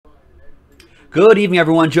Good evening,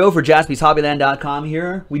 everyone. Joe for JaspysHobbyland.com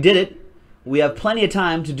here. We did it. We have plenty of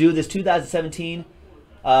time to do this 2017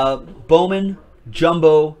 Bowman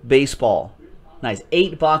Jumbo Baseball. Nice.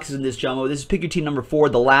 8 boxes in this jumbo. This is pick your team number 4,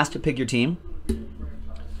 the last to pick your team.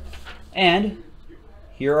 And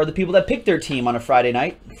here are the people that picked their team on a Friday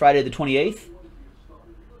night, Friday the 28th.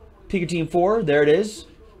 Pick your team 4. There it is.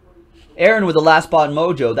 Aaron with the last spot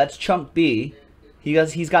mojo. That's Chunk B.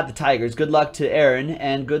 He's got the Tigers. Good luck to Aaron,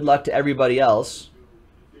 and good luck to everybody else.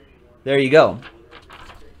 There you go.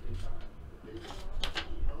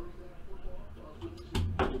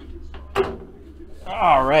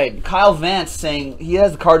 All right. Kyle Vance saying he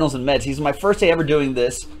has the Cardinals and Mets. He's my first day ever doing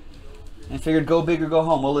this. And figured go big or go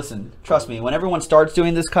home. Well, listen, trust me. When everyone starts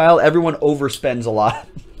doing this, Kyle, everyone overspends a lot.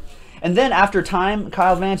 And then after time,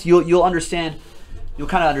 Kyle Vance, you'll understand. You'll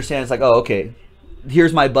kind of understand. It's like, oh, okay.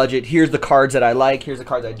 Here's my budget. Here's the cards that I like. Here's the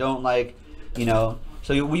cards I don't like. You know,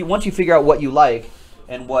 so once you figure out what you like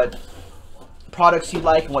and what products you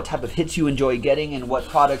like and what type of hits you enjoy getting and what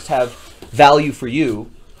products have value for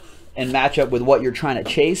you and match up with what you're trying to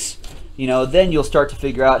chase, you know, then you'll start to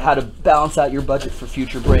figure out how to balance out your budget for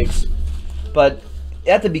future breaks. But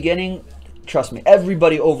at the beginning, trust me,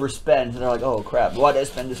 everybody overspends and they're like, oh crap, why did I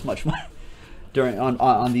spend this much money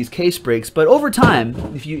on these case breaks? But over time,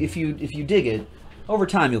 if you dig it, over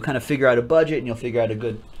time, you'll kind of figure out a budget and you'll figure out a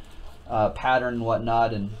good pattern and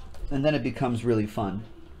whatnot, and then it becomes really fun.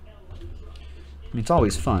 I mean, it's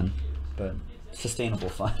always fun, but sustainable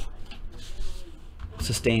fun.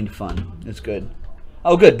 Sustained fun. It's good.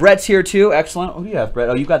 Oh, good. Brett's here too. Excellent. Oh, you have Brett.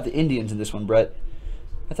 Oh, you got the Indians in this one, Brett.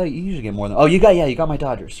 I thought you usually get more than. Oh, you got my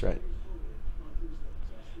Dodgers, right?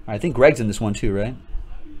 All right, I think Greg's in this one too, right?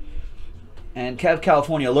 And Kev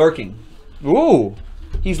California lurking. Ooh.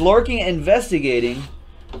 He's lurking, investigating.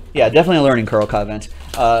 Yeah, definitely a learning curl, Kevin.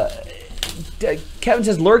 Kevin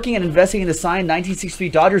says lurking and investigating the signed 1963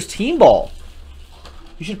 Dodgers team ball.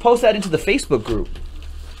 You should post that into the Facebook group.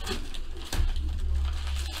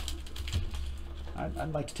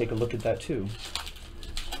 I'd like to take a look at that too.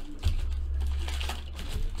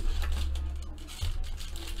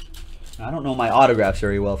 I don't know my autographs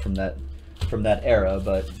very well from that era,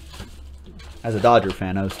 but as a Dodger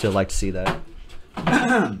fan, I would still like to see that.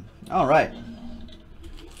 All right.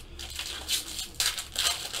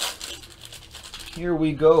 Here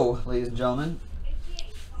we go, ladies and gentlemen.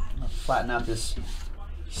 I'm going to flatten out this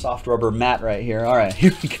soft rubber mat right here. All right,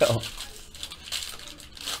 here we go.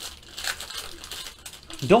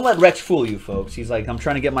 Don't let Rex fool you, folks. He's like, I'm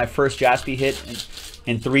trying to get my first Jaspy hit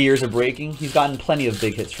in 3 years of breaking. He's gotten plenty of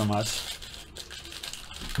big hits from us.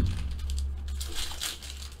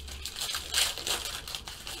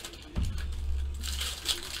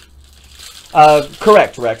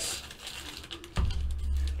 Correct, Rex.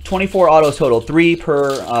 24 autos total, 3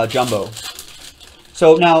 per jumbo.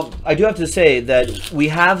 So now, I do have to say that we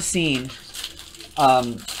have seen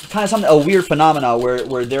kind of a weird phenomena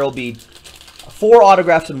where there will be 4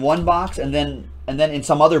 autographs in one box, and then in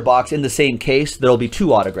some other box in the same case, there will be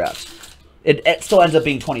 2 autographs. It still ends up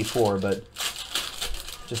being 24, but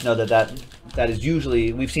just know that is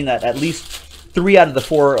usually, we've seen that at least 3 out of the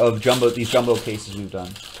 4 of these jumbo cases we've done.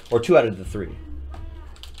 Or 2 out of the 3.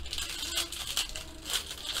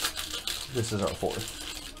 This is our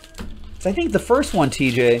 4th. So I think the first one,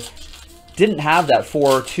 TJ, didn't have that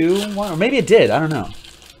 4-2 one, or maybe it did. I don't know.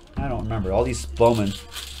 I don't remember. All these Bowman,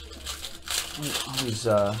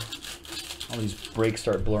 all these breaks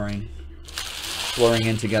start blurring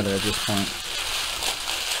in together at this point.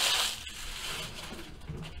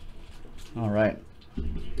 All right.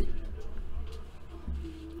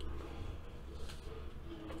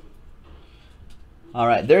 All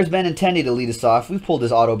right, there's Benintendi to lead us off. We've pulled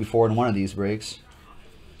this auto before in one of these breaks.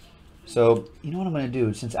 So, you know what I'm going to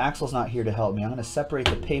do? Since Axel's not here to help me, I'm going to separate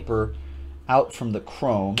the paper out from the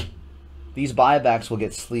chrome. These buybacks will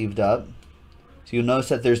get sleeved up. So you'll notice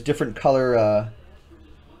that there's different color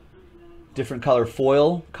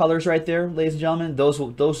foil colors right there, ladies and gentlemen. Those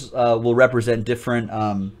will represent different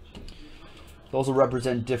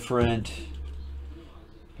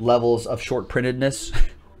levels of short printedness.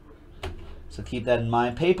 So keep that in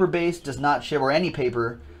mind. Paper base does not ship, or any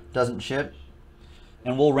paper doesn't ship.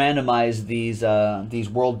 And we'll randomize these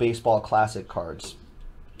World Baseball Classic cards.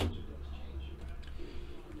 All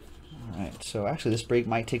right, so actually this break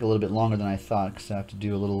might take a little bit longer than I thought because I have to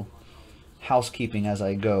do a little housekeeping as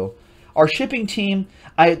I go. Our shipping team,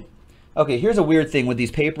 okay, here's a weird thing with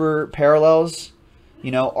these paper parallels.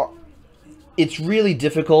 You know, it's really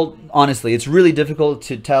difficult, honestly, it's really difficult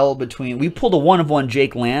to tell between, we pulled a 1-of-1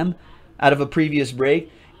 Jake Lamb out of a previous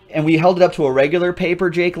break, and we held it up to a regular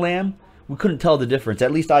paper Jake Lamb. we couldn't tell the difference.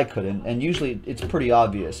 At least I couldn't, and usually it's pretty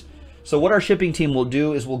obvious. So what our shipping team will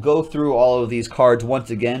do is we'll go through all of these cards once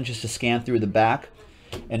again just to scan through the back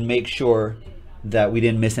and make sure that we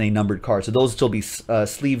didn't miss any numbered cards. So those will still be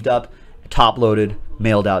sleeved up, top loaded,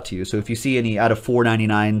 mailed out to you. So if you see any out of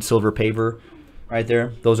 $4.99 silver paper right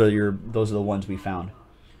there, those are the ones we found.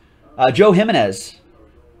 Joe Jimenez,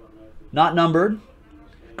 not numbered,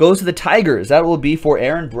 goes to the Tigers. That will be for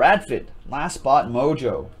Aaron Bradford. Last spot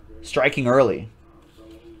mojo, striking early.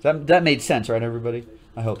 That made sense, right, everybody?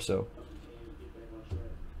 I hope so.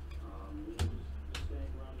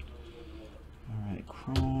 All right,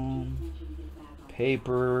 chrome,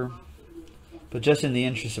 paper. But just in the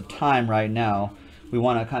interest of time right now, we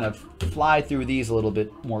want to kind of fly through these a little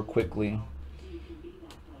bit more quickly.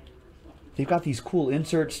 They've got these cool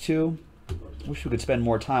inserts too. Wish we could spend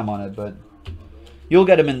more time on it, but you'll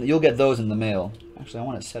get them in. You'll get those in the mail. Actually, I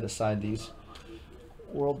want to set aside these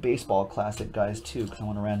World Baseball Classic guys too, because I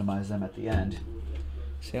want to randomize them at the end.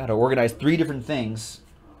 So I got to organize 3 different things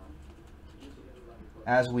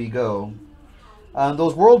as we go.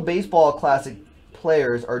 Those World Baseball Classic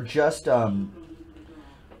players are just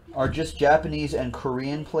Japanese and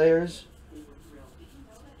Korean players.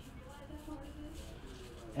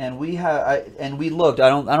 And we looked. I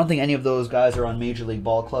don't think any of those guys are on Major League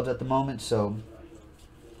Ball clubs at the moment. So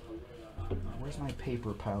where's my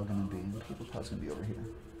paper pile gonna be? The paper pile's gonna be over here.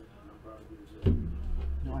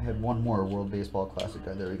 No, I had one more World Baseball Classic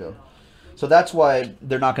guy. There we go. So that's why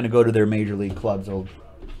they're not going to go to their major league clubs. They'll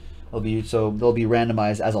be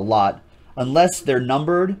randomized as a lot, unless they're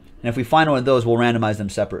numbered. And if we find one of those, we'll randomize them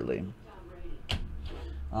separately.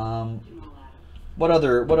 What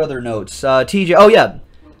other notes? TJ. Oh yeah.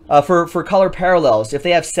 For color parallels, if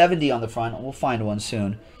they have 70 on the front, we'll find one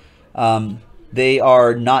soon. They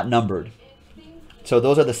are not numbered. So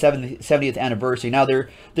those are the 70th anniversary. Now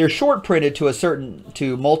they're short printed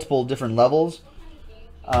to multiple different levels,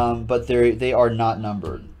 but they are not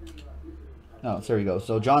numbered. Oh, there you go.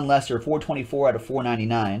 So John Lester, 424 out of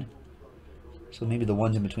 499. So maybe the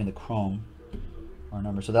ones in between the chrome are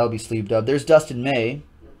numbered. So that'll be sleeved up. There's Dustin May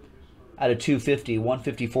out of 250,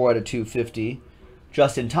 154 out of 250.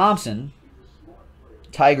 Justin Thompson,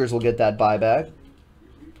 Tigers will get that buyback.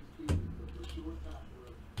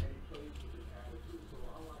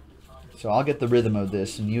 So I'll get the rhythm of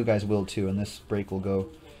this, and you guys will too, and this break will go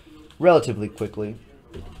relatively quickly.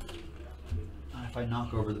 If I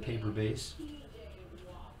knock over the paper base.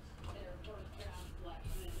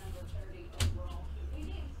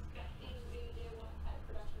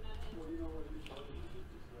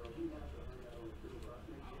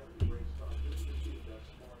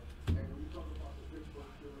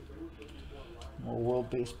 More World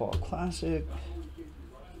Baseball Classic.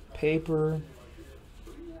 Paper.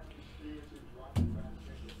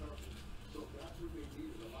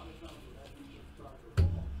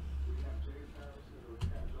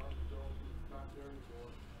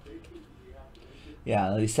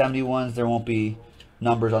 Yeah, these 71s, there won't be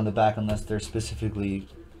numbers on the back unless they're specifically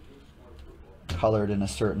colored in a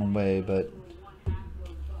certain way, but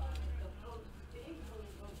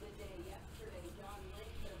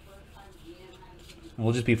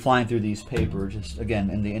we'll just be flying through these papers, just again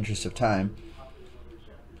in the interest of time.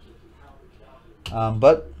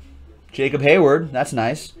 But Jacob Hayward, that's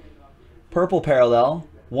nice. Purple parallel,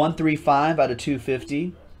 135 out of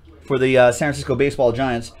 250 for the San Francisco Baseball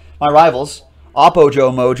Giants. My rivals. Oppo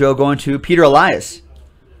Joe Mojo going to Peter Elias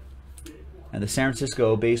and the San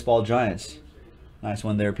Francisco Baseball Giants. Nice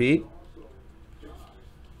one there, Pete.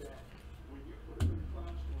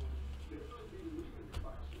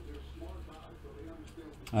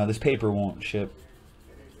 This paper won't ship.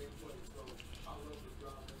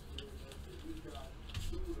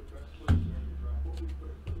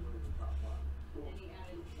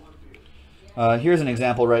 Here's an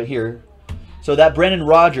example right here. So that Brendan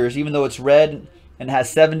Rodgers, even though it's red and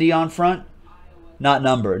has 70 on front, not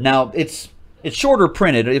numbered. Now it's shorter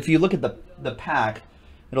printed. If you look at the pack,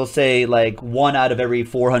 it'll say like 1 out of every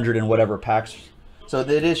 400 and whatever packs. So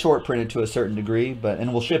it is short printed to a certain degree,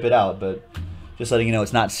 and we'll ship it out. But just letting you know,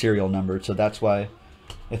 it's not serial numbered. So that's why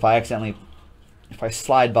if I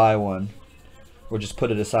slide by one or just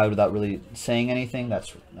put it aside without really saying anything,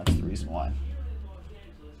 that's the reason why.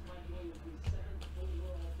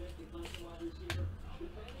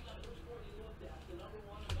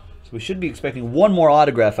 We should be expecting one more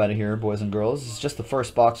autograph out of here, boys and girls. It's just the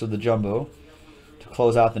first box of the jumbo to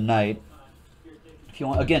close out the night. If you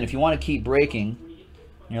want to keep breaking,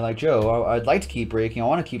 and you're like, Joe, I'd like to keep breaking. I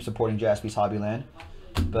want to keep supporting Jaspys Hobbyland,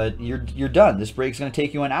 but you're done. This break's going to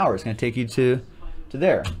take you an hour. It's going to take you to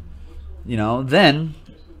there. You know, then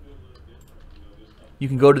you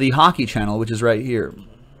can go to the hockey channel, which is right here.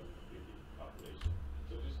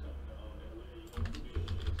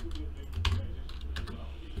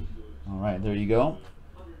 All right, there you go.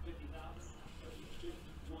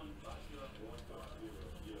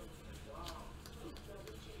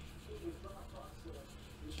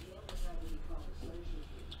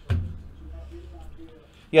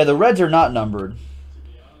 Yeah, the Reds are not numbered.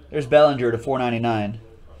 There's Bellinger to 499.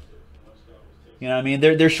 You know what I mean?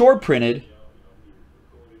 They're short printed.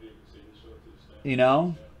 You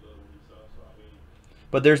know?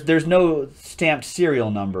 But there's no stamped serial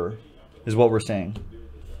number, is what we're saying.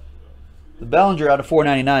 The Bellinger out of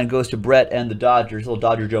 499 goes to Brett and the Dodgers, little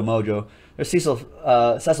Dodger Joe Mojo. There's Cecil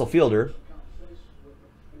Fielder.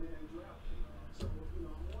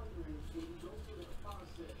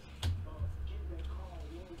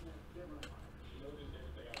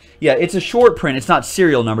 Yeah, it's a short print. It's not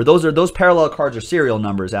serial number. Those parallel cards are serial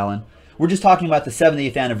numbers, Alan. We're just talking about the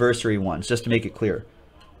 70th anniversary ones, just to make it clear.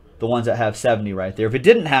 The ones that have 70 right there. If it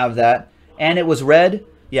didn't have that and it was red,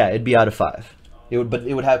 yeah, it'd be out of 5. But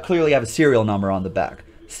it would clearly have a serial number on the back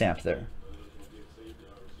stamped there.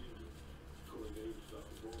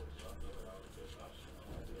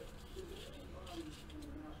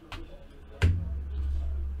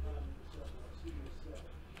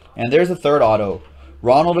 And there's the third auto.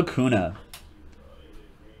 Ronald Acuna.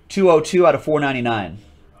 202 out of 499.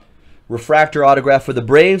 Refractor autograph for the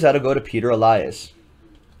Braves. That'll go to Peter Elias.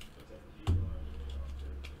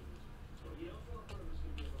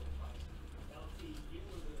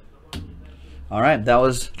 All right, that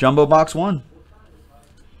was Jumbo Box 1.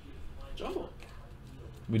 Jumbo.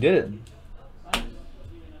 We did it. Nice.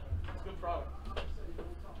 Good product.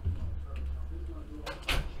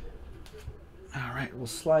 All right, we'll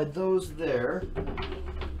slide those there.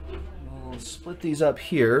 We'll split these up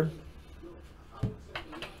here.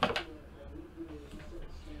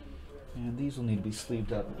 And these will need to be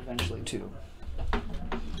sleeved up eventually too.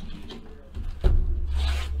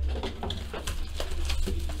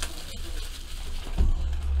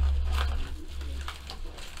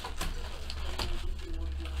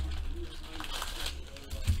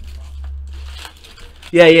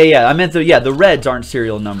 Yeah. I meant the Reds aren't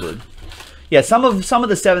serial numbered. Yeah, some of the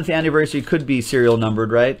 7th anniversary could be serial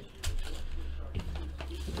numbered, right?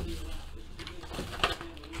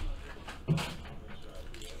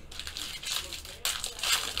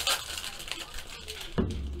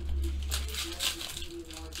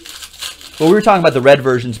 Well, we were talking about the red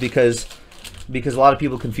versions because a lot of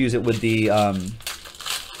people confuse it with the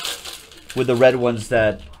red ones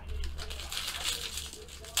that.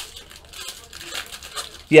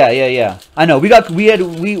 Yeah. I know.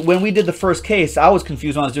 When we did the first case, I was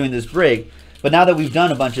confused when I was doing this break. But now that we've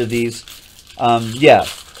done a bunch of these, yeah.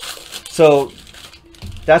 So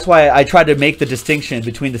that's why I tried to make the distinction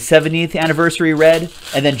between the 70th anniversary red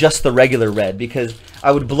and then just the regular red, because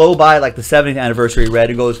I would blow by like the 70th anniversary red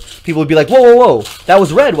and people would be like, whoa, that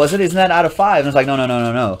was red, was it? Isn't that out of 5? And it's like,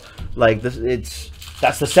 no. Like that's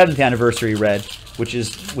the 7th anniversary red, which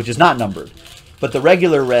is not numbered, but the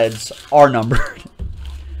regular reds are numbered.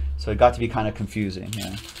 So it got to be kind of confusing,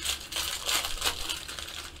 yeah.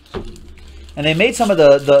 And they made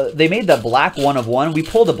they made the black 1 of 1. We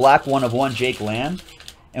pulled a black 1 of 1 Jake Lamb,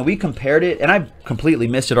 and we compared it, and I completely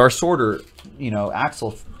missed it. Our sorter,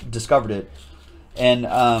 Axel discovered it, and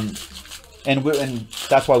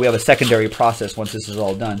that's why we have a secondary process once this is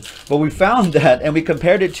all done. But we found that, and we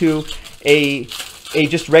compared it to a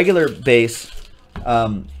just regular base,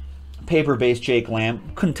 paper base Jake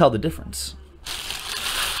Lamb. Couldn't tell the difference.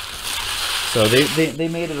 So they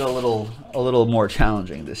made it a little more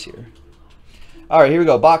challenging this year. All right, here we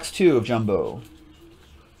go. Box 2 of Jumbo.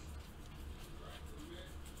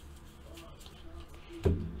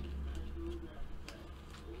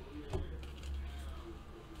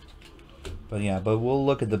 But we'll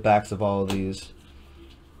look at the backs of all of these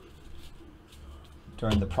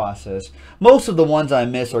during the process. Most of the ones I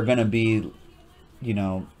miss are going to be,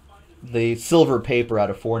 the silver paper out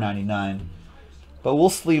of $4.99. But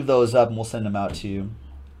we'll sleeve those up and we'll send them out to you.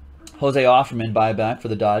 Jose Offerman buyback for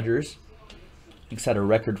the Dodgers. He's had a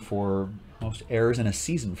record for most errors in a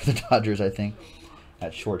season for the Dodgers, I think,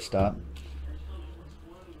 at shortstop.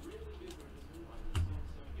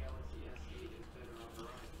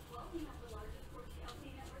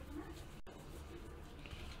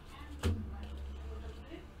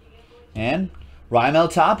 And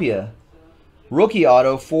Raimel Tapia, rookie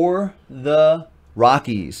auto for the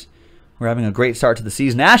Rockies. We're having a great start to the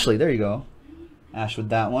season. Ashley, there you go. Ash with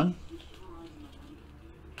that one.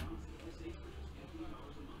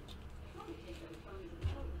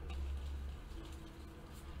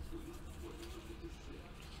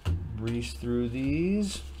 breeze through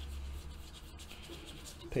these.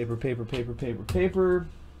 Paper, paper, paper, paper, paper.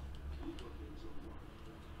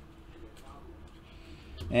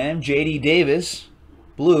 And J.D. Davis,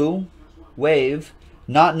 blue, wave,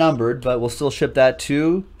 not numbered, but we'll still ship that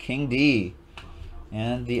to King D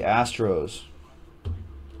and the Astros.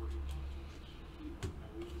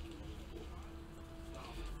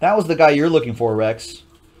 That was the guy you're looking for, Rex.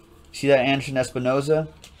 See that Anderson Espinosa?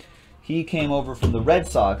 He came over from the Red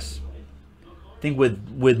Sox, I think with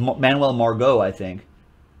Manuel Margot, I think,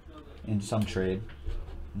 in some trade.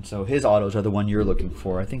 And so his autos are the one you're looking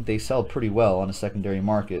for. I think they sell pretty well on a secondary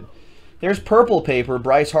market. There's purple paper,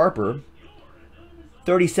 Bryce Harper.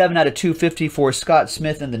 37 out of 250 for Scott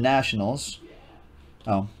Smith and the Nationals.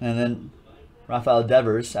 Oh, and then Rafael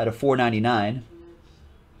Devers out of 499.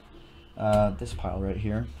 This pile right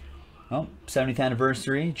here. Oh, 70th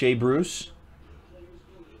anniversary, Jay Bruce.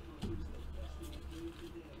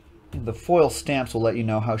 The foil stamps will let you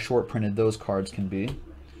know how short printed those cards can be.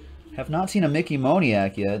 Have not seen a Mickey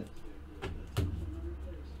Moniak yet.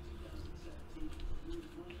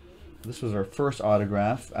 This was our first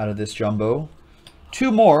autograph out of this jumbo.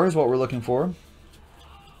 2 more is what we're looking for.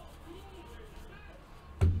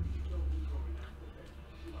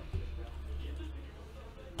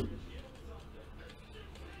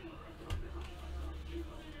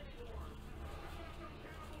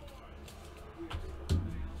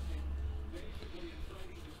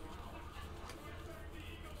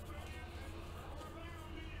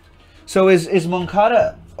 So is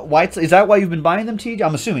Moncada White? Is that why you've been buying them, TJ?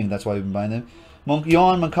 I'm assuming that's why you've been buying them.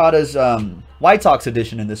 Yohan Moncada's White Sox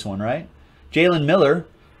edition in this one, right? Jalen Miller,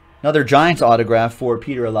 another Giants autograph for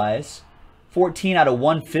Peter Elias. 14 out of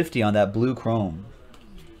 150 on that blue chrome.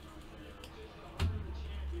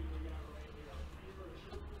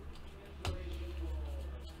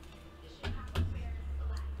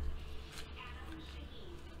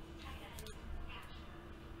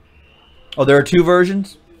 Oh, there are 2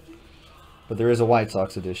 versions? But there is a White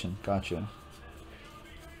Sox edition. Gotcha.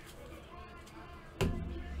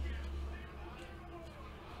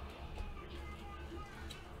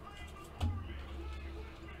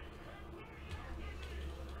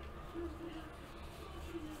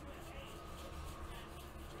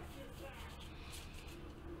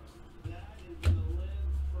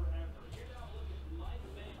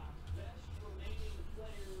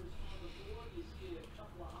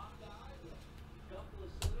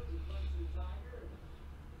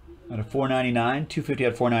 Out of 499, 250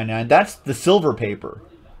 at 499. That's the silver paper.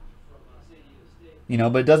 You know,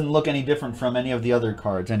 but it doesn't look any different from any of the other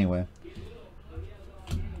cards anyway.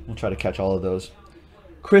 We'll try to catch all of those.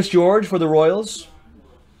 Chris George for the Royals.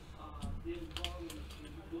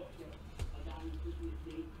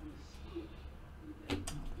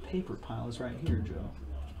 Paper pile is right here, Joe.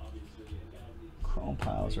 Chrome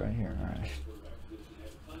pile is right here. All right.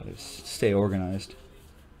 Gotta stay organized.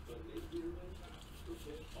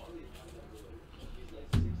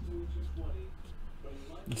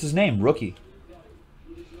 What's his name? Rookie.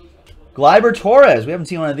 Gleyber Torres. We haven't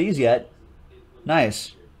seen one of these yet.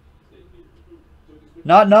 Nice.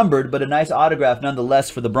 Not numbered, but a nice autograph nonetheless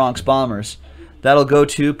for the Bronx Bombers. That'll go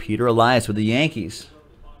to Peter Elias with the Yankees.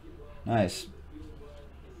 Nice.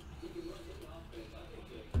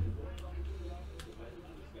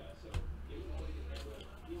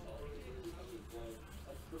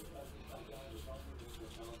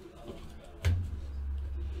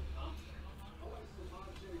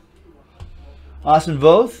 Austin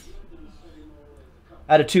Voth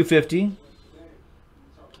out of 250.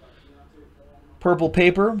 Purple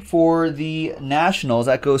paper for the Nationals.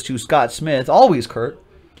 That goes to Scott Smith. Always, Kurt.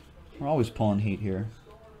 We're always pulling heat here.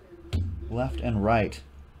 Left and right.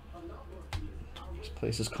 This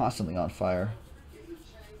place is constantly on fire.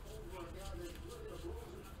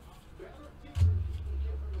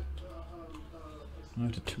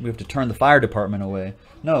 We have to turn the fire department away.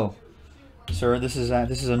 No, sir, this is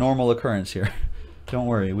a normal occurrence here. Don't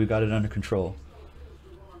worry, we've got it under control.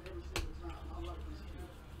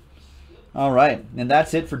 All right, and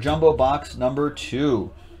that's it for Jumbo Box number 2.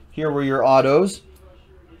 Here were your autos.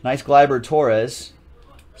 Nice Gleyber Torres.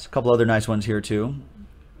 There's a couple other nice ones here too.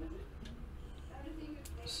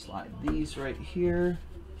 Slide these right here.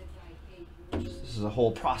 This is a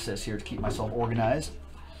whole process here to keep myself organized.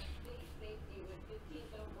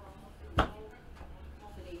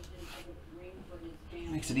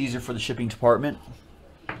 Makes it easier for the shipping department.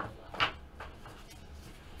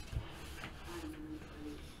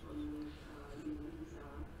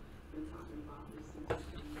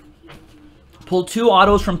 Pulled 2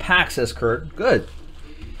 autos from packs, says Kurt. Good.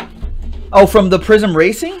 Oh, from the Prism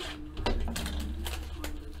Racing?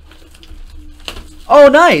 Oh,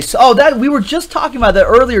 nice. Oh, that we were just talking about that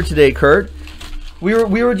earlier today, Kurt. We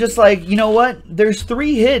were just like, you know what? There's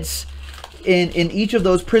 3 hits in each of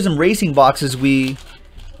those Prism Racing boxes we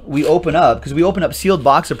open up, because we open up sealed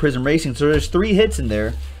box of Prism Racing. So there's 3 hits in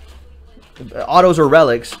there, autos or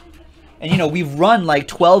relics, and you know we've run like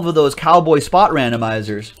 12 of those Cowboy spot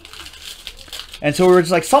randomizers, and so we're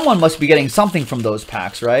just like, someone must be getting something from those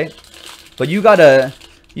packs, right? But you got a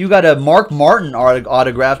Mark Martin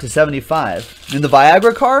autograph to 75 in the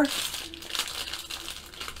Viagra car.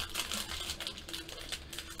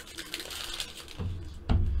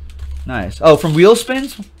 Nice. Oh, from wheel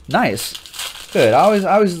spins? Nice. Good. I always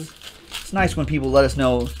it's nice when people let us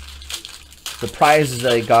know the prizes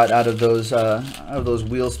they got out of those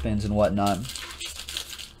wheel spins and whatnot.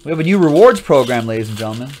 We have a new rewards program, ladies and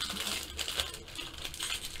gentlemen.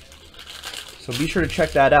 So be sure to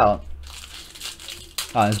check that out.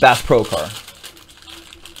 It's Bass Pro car.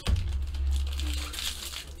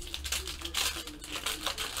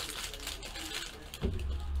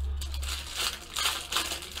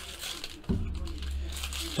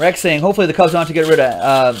 Rex saying, hopefully the Cubs don't have to get rid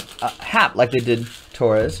of Hap like they did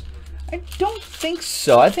Torres. I don't think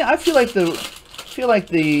so. I feel like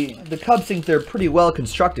the Cubs think they're pretty well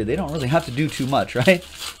constructed. They don't really have to do too much, right?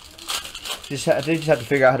 They just have to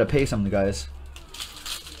figure out how to pay some of the guys.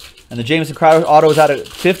 And the Jameson Crowder auto is out at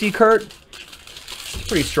 50, Kurt. It's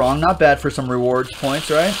pretty strong. Not bad for some rewards points,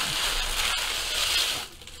 right?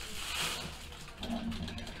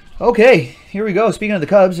 Okay, here we go. Speaking of the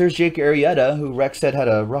Cubs, there's Jake Arrieta, who Rex said had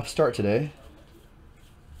a rough start today.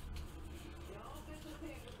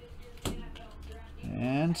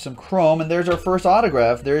 And some chrome, and there's our first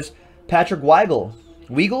autograph. There's Patrick Weigel.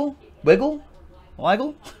 Weigel?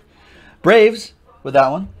 Braves with that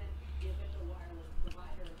one.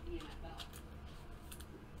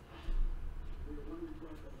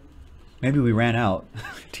 Maybe we ran out,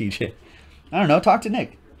 TJ. I don't know. Talk to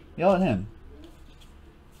Nick. Yell at him.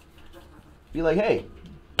 Be like, hey,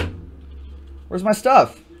 where's my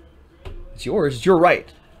stuff? It's yours. It's your right.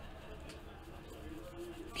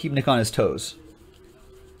 Keep Nick on his toes.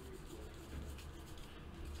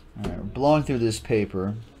 All right, we're blowing through this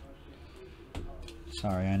paper.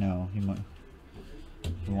 Sorry, I know. You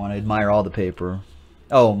want to admire all the paper.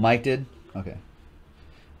 Oh, Mike did? Okay.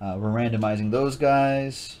 We're randomizing those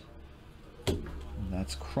guys.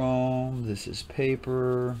 That's chrome. This is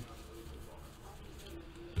paper.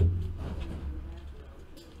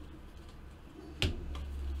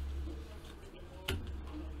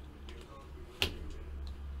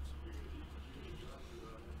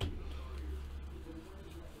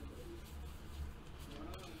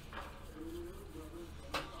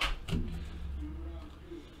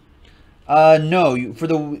 No,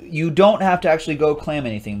 you don't have to actually go claim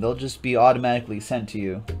anything. They'll just be automatically sent to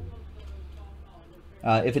you.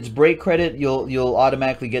 If it's break credit, you'll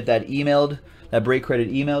automatically get that break credit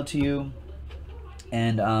emailed to you.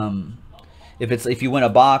 And if you win a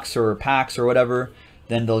box or packs or whatever,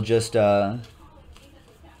 then they'll just you'll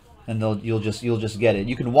just get it.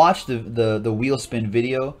 You can watch the wheel spin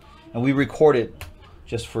video, and we record it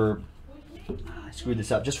just for I screwed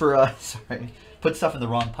this up. Just for sorry, put stuff in the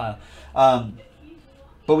wrong pile.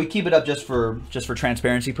 But we keep it up just for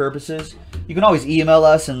transparency purposes. You can always email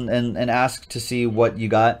us and ask to see what you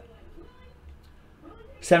got.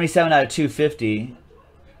 77 out of 250.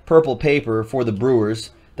 Purple paper for the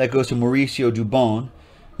Brewers. That goes to Mauricio Dubon.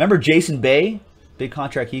 Remember Jason Bay? Big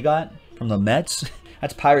contract he got from the Mets?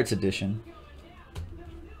 That's Pirates edition.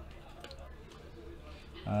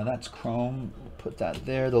 That's chrome. We'll put that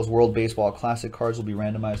there. Those World Baseball Classic cards will be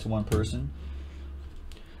randomized to one person.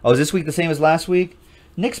 Oh, is this week the same as last week?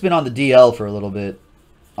 Nick's been on the DL for a little bit,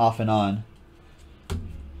 off and on.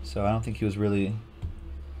 So I don't think he was really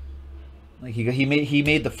like he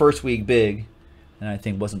made the first week big, and I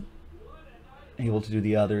think wasn't able to do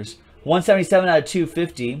the others. 177 out of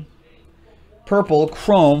 250. Purple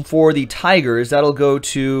chrome for the Tigers. That'll go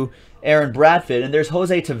to Aaron Bradford, and there's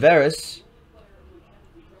Jose Taveras.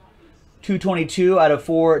 222 out of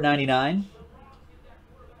 499.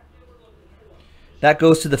 That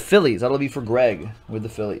goes to the Phillies. That'll be for Greg with the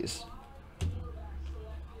Phillies.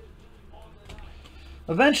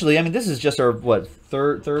 Eventually, I mean, this is just our, what,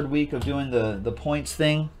 third week of doing the points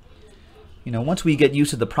thing. You know, once we get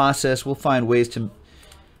used to the process, we'll find ways to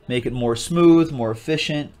make it more smooth, more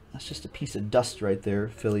efficient. That's just a piece of dust right there,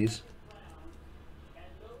 Phillies.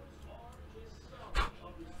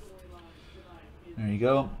 There you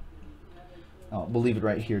go. Oh, we'll leave it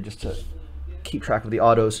right here just to keep track of the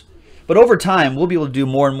autos. But over time, we'll be able to do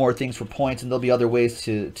more and more things for points, and there'll be other ways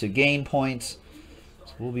to gain points.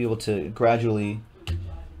 So we'll be able to gradually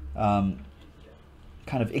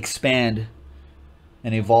kind of expand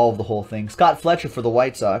and evolve the whole thing. Scott Fletcher for the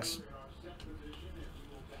White Sox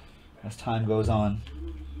as time goes on.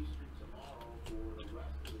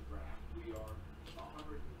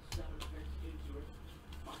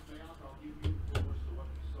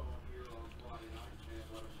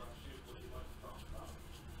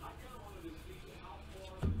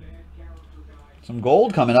 Some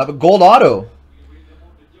gold coming up. A gold auto.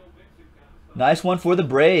 Nice one for the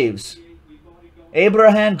Braves.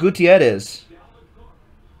 Abraham Gutierrez.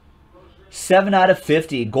 7 out of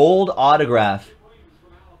 50. Gold autograph.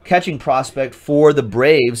 Catching prospect for the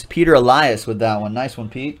Braves. Peter Elias with that one. Nice one,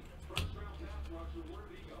 Pete.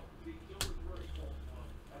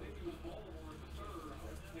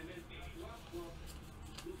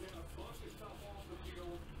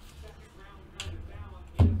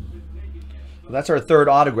 That's our third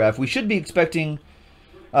autograph. We should be expecting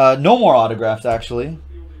no more autographs, actually.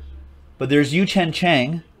 But there's Yu Chen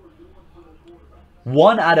Chang.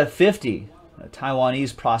 1 out of 50. A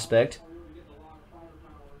Taiwanese prospect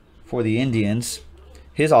for the Indians.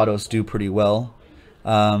 His autos do pretty well.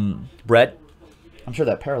 Brett, I'm sure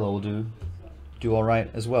that parallel will do all right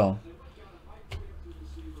as well.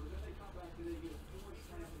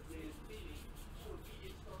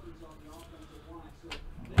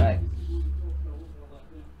 All right.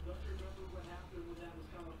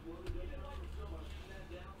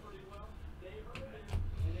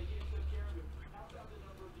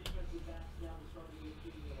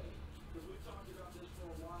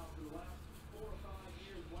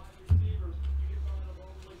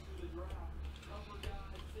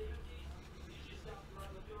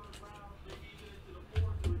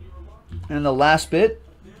 And the last bit.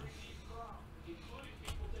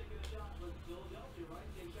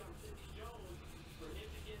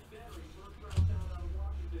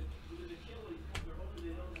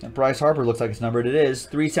 And Bryce Harper looks like it's numbered. It is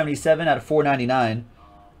 377 out of 499.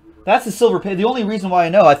 That's the silver pay. The only reason why I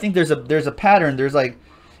know, I think there's a pattern. There's like,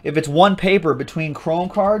 if it's one paper between chrome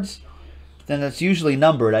cards, then that's usually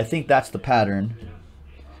numbered. I think that's the pattern.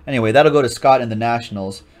 Anyway, that'll go to Scott and the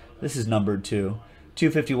Nationals. This is numbered too.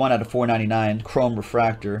 251 out of 499, chrome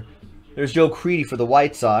refractor. There's Joe Creedy for the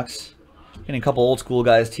White Sox. Getting a couple old school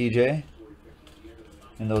guys, TJ.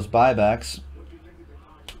 And those buybacks.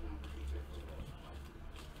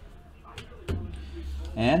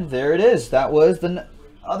 And there it is. That was the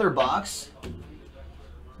other box. Let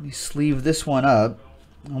me sleeve this one up.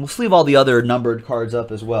 And we'll sleeve all the other numbered cards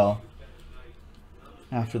up as well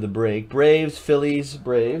after the break. Braves, Phillies,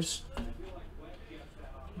 Braves.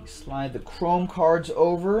 Slide the chrome cards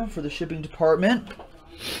over for the shipping department.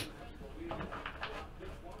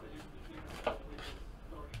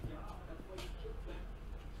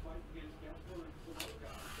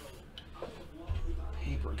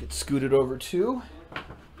 Paper gets scooted over too.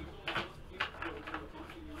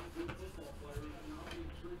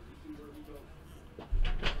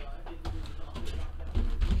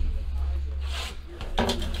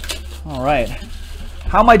 All right.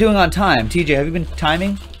 How am I doing on time? TJ, have you been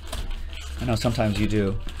timing? I know sometimes you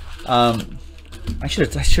do. I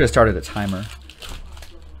should have started a timer.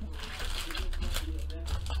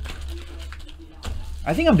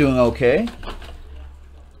 I think I'm doing okay.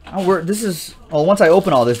 Well, once I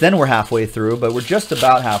open all this, then we're halfway through, but we're just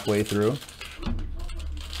about halfway through.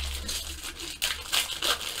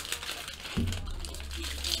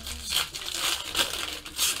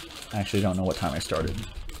 I actually don't know what time I started.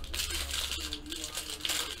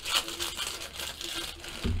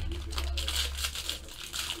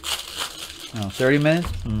 Oh, 30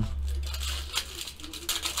 minutes?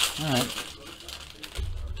 Alright.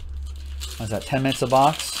 What's that, 10 minutes a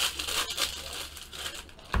box?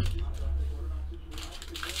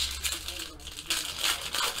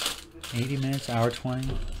 $80, hour 20?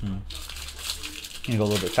 Gonna go a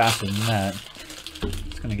little bit faster than that.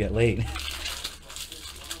 It's gonna get late.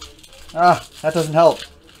 Ah, that doesn't help.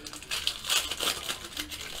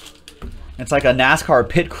 It's like a NASCAR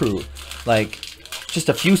pit crew. Like, just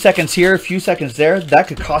a few seconds here, a few seconds there, that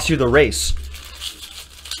could cost you the race.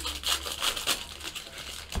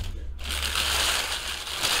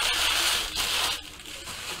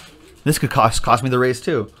 This could cost me the race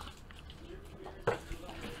too.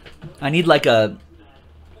 I need like a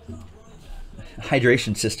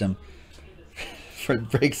hydration system for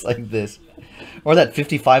breaks like this. Or that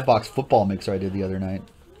 55-box football mixer I did the other night.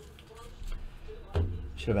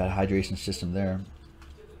 Should have had a hydration system there.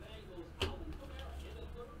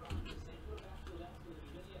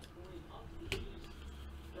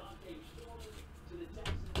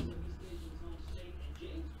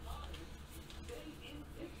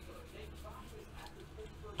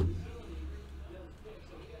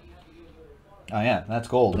 Oh, yeah, that's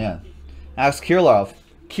gold, yeah. Alex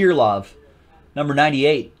Kirlov, number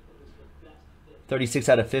 98. 36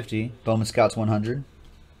 out of 50. Bowman Scouts 100.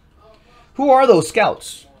 Who are those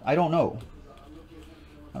scouts? I don't know.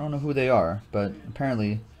 I don't know who they are, but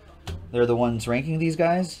apparently they're the ones ranking these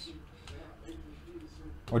guys.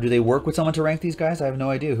 Or do they work with someone to rank these guys? I have no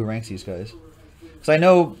idea who ranks these guys. Because I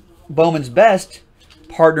know Bowman's Best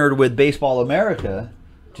partnered with Baseball America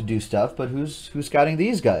to do stuff, but who's scouting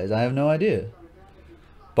these guys? I have no idea.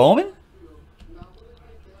 Bowman?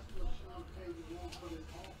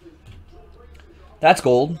 That's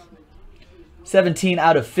gold. 17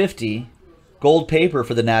 out of 50. Gold paper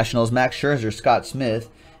for the Nationals. Max Scherzer, Scott Smith,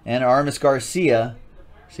 and Aramis Garcia.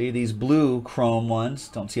 See these blue chrome ones.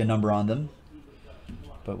 Don't see a number on them,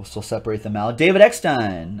 but we'll still separate them out. David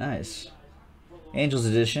Eckstein. Nice. Angels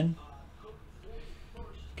edition.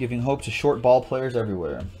 Giving hope to short ball players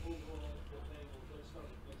everywhere.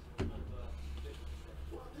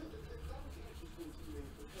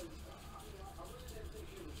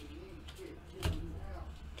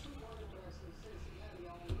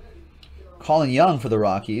 Colin Young for the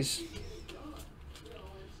Rockies.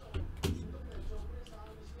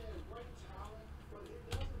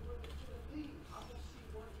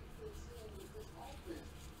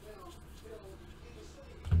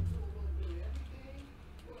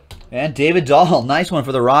 And David Dahl, nice one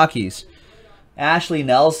for the Rockies. Ashley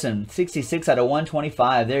Nelson, 66 out of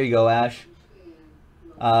 125. There you go, Ash.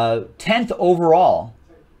 10th overall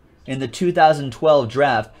in the 2012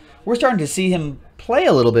 draft. We're starting to see him play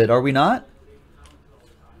a little bit, are we not?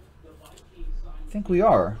 I think we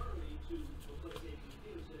are.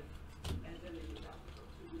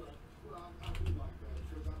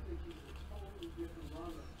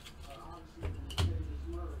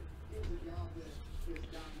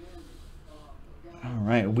 All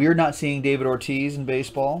right, we're not seeing David Ortiz in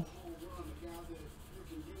baseball.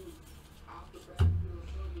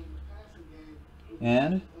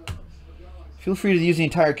 And feel free to use the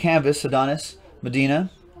entire canvas, Adonis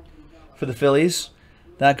Medina, for the Phillies.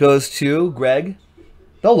 That goes to Greg.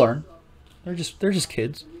 They'll learn. They're just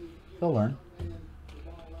kids. They'll learn.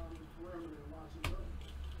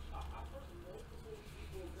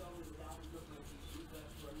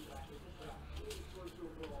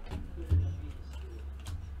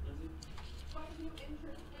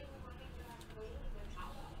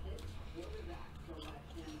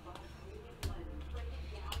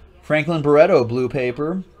 Franklin Barreto, blue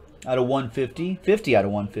paper, out of 150. 50 out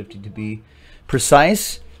of 150 to be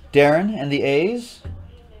precise. Darren and the A's.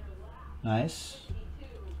 Nice.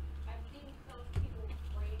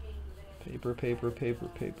 Paper.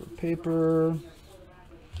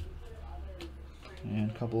 And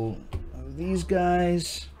a couple of these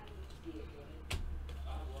guys.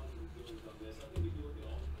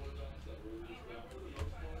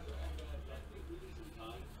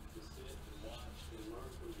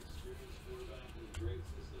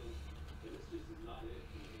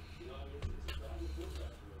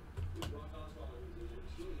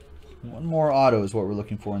 One more auto is what we're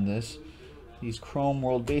looking for in this. These Chrome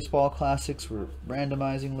World Baseball Classics we're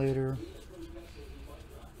randomizing later.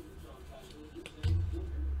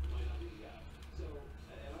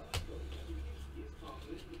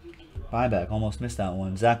 Buyback, almost missed that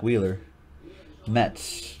one. Zach Wheeler,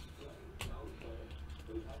 Mets.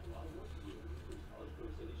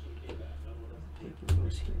 Paper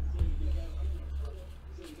goes here.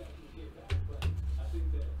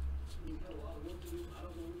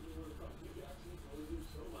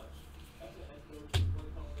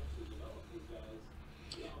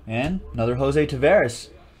 And another Jose Taveras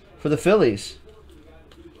for the Phillies.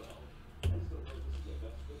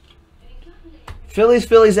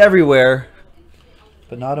 Phillies everywhere,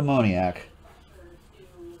 but not ammoniac.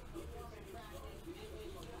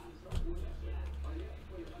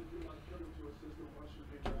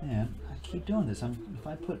 Man, I keep doing this. If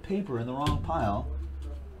I put paper in the wrong pile,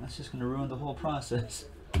 that's just going to ruin the whole process.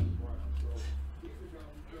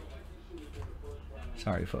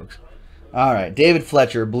 Sorry, folks. All right, David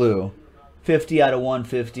Fletcher, blue. 50 out of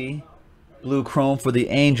 150. Blue chrome for the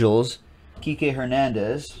Angels. Kike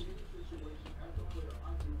Hernandez.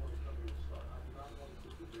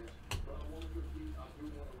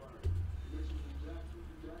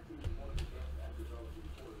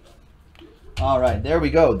 All right, there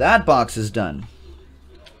we go. That box is done.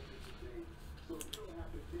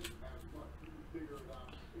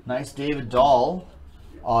 Nice David Dahl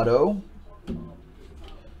auto.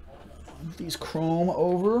 Move these chrome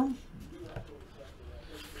over.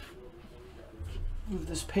 Move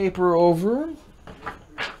this paper over.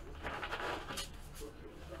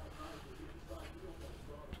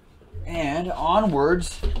 And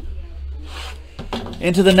onwards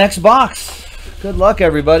into the next box. Good luck,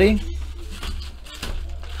 everybody.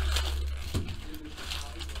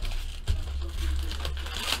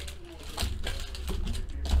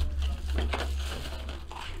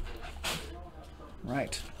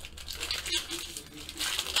 Right.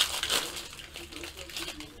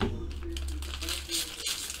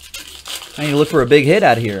 I need to look for a big hit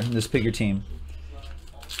out of here in this pick your team.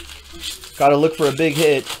 Got to look for a big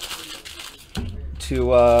hit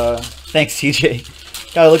to, thanks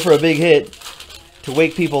TJ. Got to look for a big hit to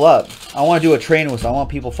wake people up. I want to do a train whistle. I want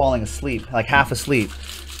people falling asleep, like half asleep.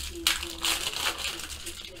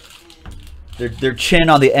 Their chin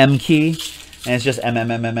on the M key, and it's just M, M,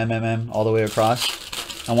 M, M, M, M, M all the way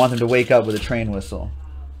across. I want them to wake up with a train whistle.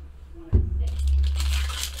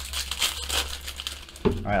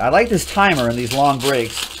 Alright, I like this timer and these long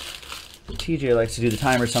breaks. TJ likes to do the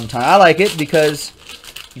timer sometime. I like it because,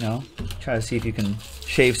 you know, try to see if you can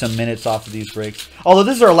shave some minutes off of these breaks. Although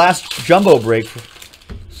this is our last jumbo break,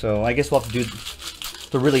 so I guess we'll have to do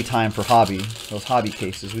the really time for hobby. Those hobby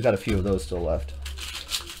cases. We got a few of those still left.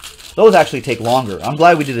 Those actually take longer. I'm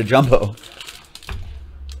glad we did a jumbo.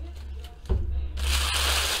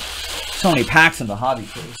 So many packs in the hobby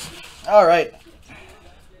case. Alright.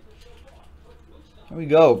 Here we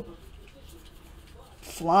go.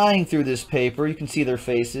 Flying through this paper. You can see their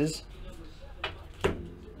faces.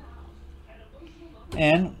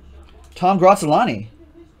 And Tom Graziolani.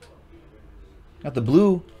 Got the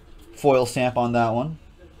blue foil stamp on that one.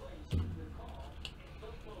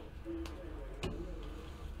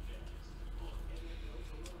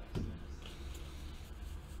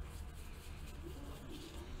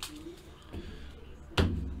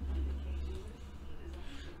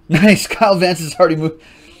 Nice. Kyle Vance has already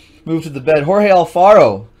moved to the bed. Jorge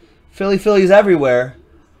Alfaro. Phillies everywhere.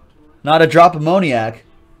 Not a drop of Moniac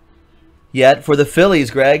yet for the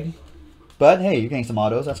Phillies, Greg. But, hey, you're getting some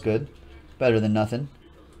autos. That's good. Better than nothing.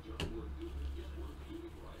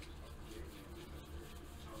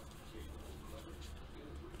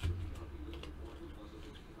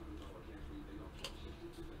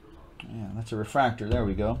 Yeah, that's a refractor. There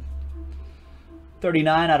we go.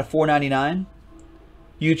 39 out of 499.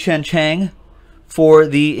 Yu Chen Chang for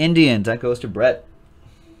the Indians. That goes to Brett.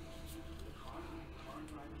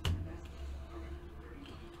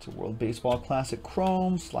 It's a World Baseball Classic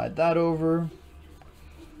Chrome. Slide that over.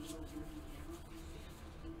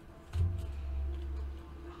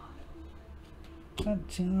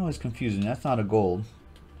 That's always confusing. That's not a gold.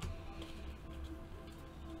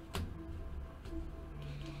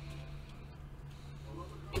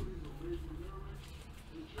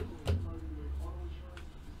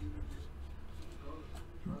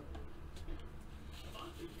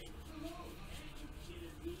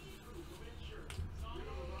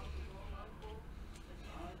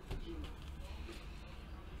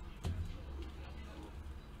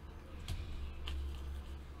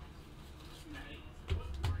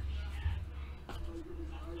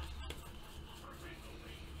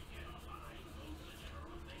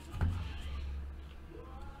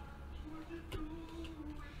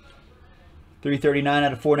 $339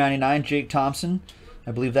 out of $499. Jake Thompson.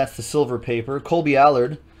 I believe that's the silver paper. Colby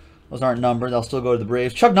Allard. Those aren't numbered. They'll still go to the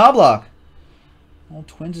Braves. Chuck Knobloch. Oh,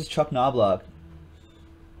 Twins is Chuck Knobloch.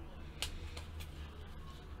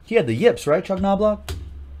 He had the yips, right, Chuck Knobloch?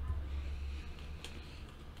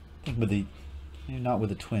 I think with the... Maybe not with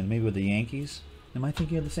the Twins. Maybe with the Yankees. Am I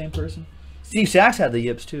thinking of the same person? Steve Sachs had the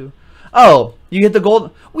yips, too. Oh, you hit the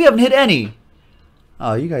gold... We haven't hit any.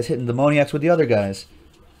 Oh, you guys hitting the Moniacs with the other guys.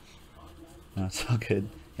 No, it's all good.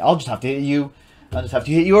 I'll just have to hit you. I'll just have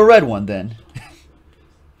to hit you a red one then.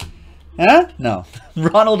 Huh? No.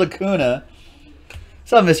 Ronald Acuna.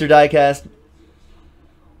 What's up, Mr. Diecast?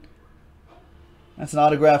 That's an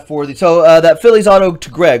autograph for the... So, that Phillies auto to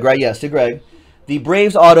Greg, right? Yes, to Greg. The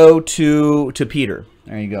Braves auto to Peter.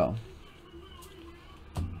 There you go.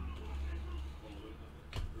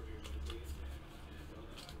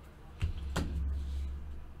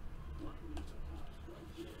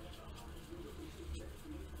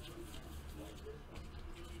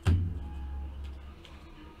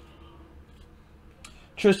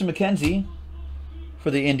 Tristan McKenzie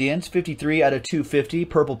for the Indians, 53 out of 250,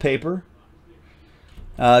 purple paper.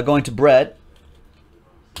 Going to Brett.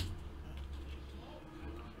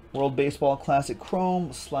 World Baseball Classic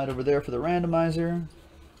Chrome, slide over there for the randomizer.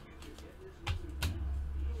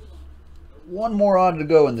 One more auto to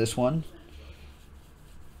go in this one.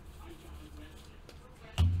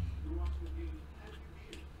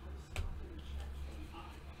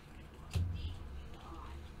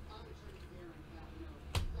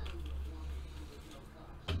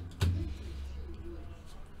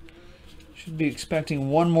 Should be expecting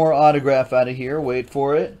one more autograph out of here. Wait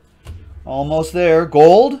for it. Almost there.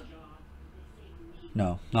 Gold?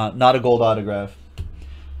 No, not a gold autograph.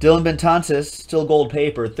 Dylan Betances, still gold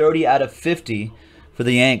paper. 30 out of 50 for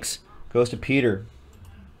the Yanks. Goes to Peter.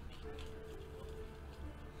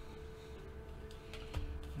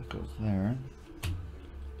 That goes there.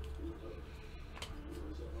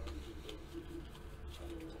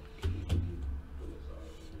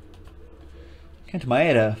 Kent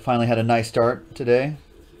Maeda finally had a nice start today.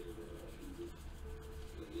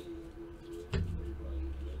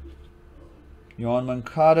 Yohan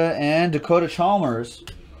Moncada and Dakota Chalmers.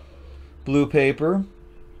 Blue paper.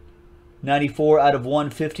 94 out of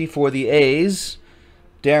 150 for the A's.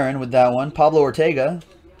 Darren with that one. Pablo Ortega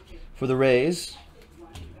for the Rays.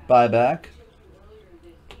 Buyback.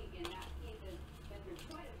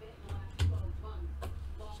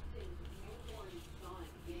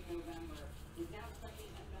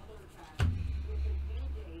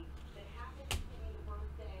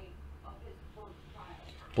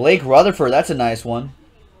 Blake Rutherford, that's a nice one.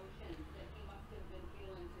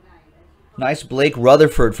 Nice Blake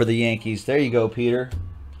Rutherford for the Yankees. There you go, Peter.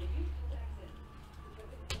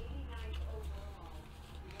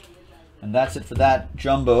 And that's it for that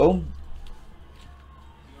jumbo.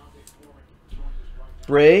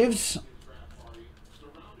 Braves.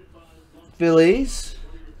 Phillies.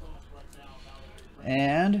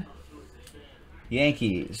 And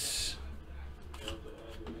Yankees.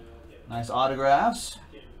 Nice autographs.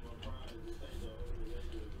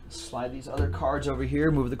 Slide these other cards over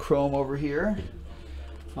here. Move the chrome over here.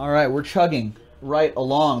 All right, we're chugging right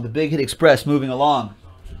along. The Big Hit Express moving along.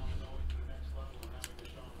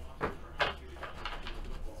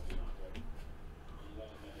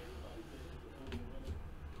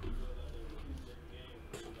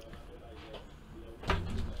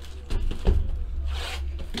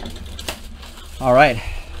 All right.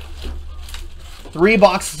 3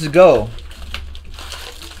 boxes to go.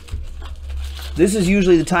 This is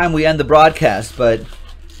usually the time we end the broadcast, but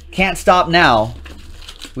can't stop now.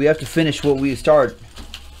 We have to finish what we start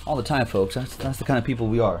all the time, folks. That's the kind of people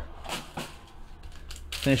we are.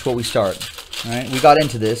 Finish what we start. All right, we got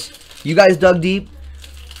into this. You guys dug deep,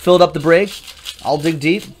 filled up the break. I'll dig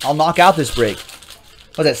deep. I'll knock out this break.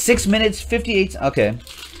 What's that, 6 minutes, 58? Okay.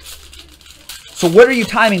 So what are you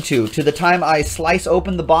timing to? To the time I slice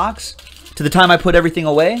open the box? To the time I put everything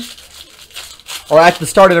away? Or at the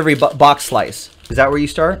start of every box slice? Is that where you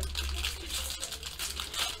start?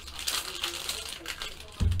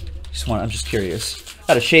 I'm just curious.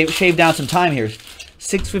 Got to shave down some time here.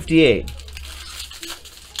 6:58.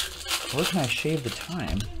 Where can I shave the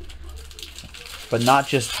time? But not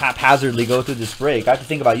just haphazardly go through this break. I have to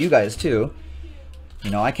think about you guys too. You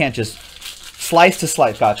know, I can't just slice to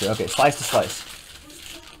slice. Gotcha. Okay, slice to slice.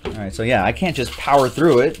 All right, so yeah, I can't just power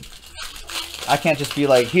through it. I can't just be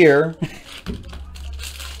like, here.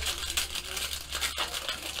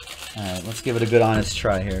 All right, let's give it a good honest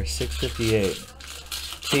try here. 6:58.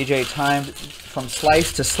 TJ timed from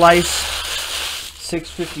slice to slice.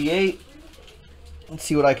 6:58. Let's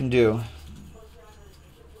see what I can do.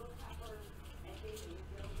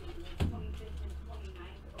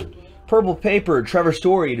 Purple paper, Trevor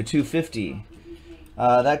Story to 250.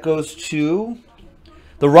 That goes to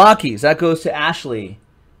the Rockies. That goes to Ashley.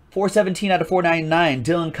 417 out of 499.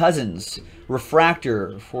 Dylan Cousins.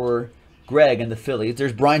 Refractor for Greg and the Phillies.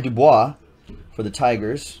 There's Brian Dubois for the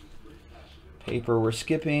Tigers. Paper we're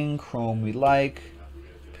skipping. Chrome we like.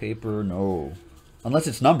 Paper, no. Unless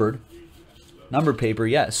it's numbered. Numbered paper,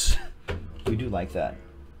 yes. We do like that.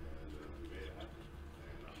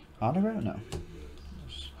 Autograph? No.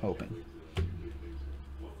 Just hoping.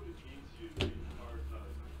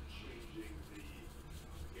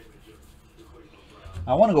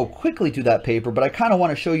 I want to go quickly through that paper, but I kind of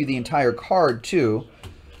want to show you the entire card too.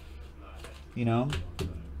 You know,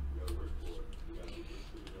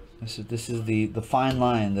 this is the fine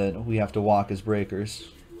line that we have to walk as breakers.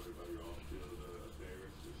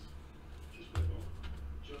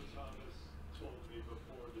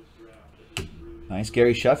 Nice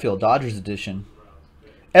Gary Sheffield, Dodgers edition.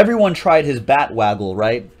 Everyone tried his bat waggle,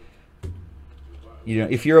 right? You know,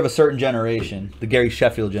 if you're of a certain generation, the Gary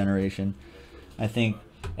Sheffield generation, I think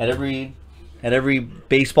at every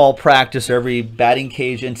baseball practice or every batting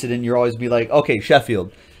cage incident, you're always be like, okay,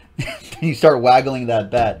 Sheffield. And you start waggling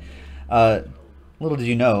that bat. Little did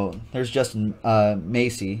you know, there's Justin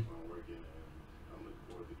Macy.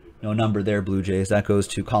 No number there, Blue Jays. That goes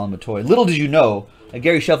to Colin Matoy. Little did you know,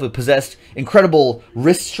 Gary Sheffield possessed incredible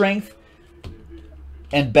wrist strength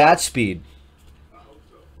and bat speed.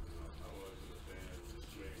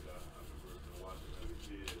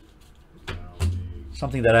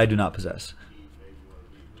 Something that I do not possess.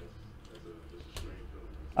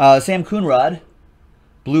 Sam Coonrod,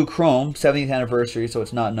 blue chrome, 70th anniversary, so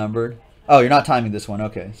it's not numbered. Oh, you're not timing this one.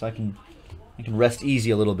 Okay, so I can rest easy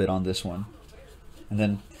a little bit on this one, and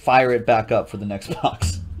then fire it back up for the next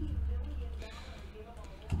box.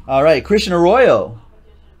 All right, Christian Arroyo,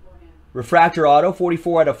 refractor auto,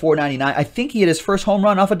 44 out of 499. I think he hit his first home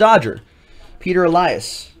run off a Dodger. Peter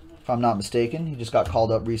Elias, if I'm not mistaken. He just got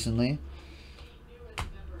called up recently.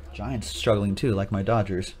 Giants struggling too, like my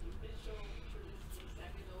Dodgers.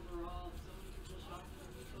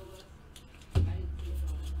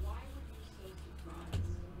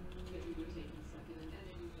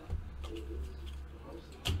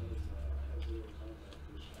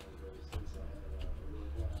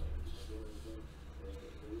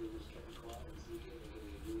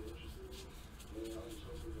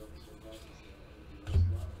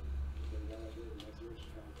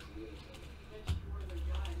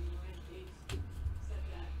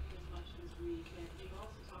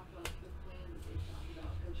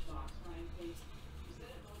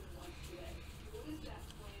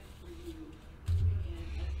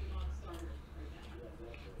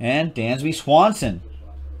 And Dansby Swanson.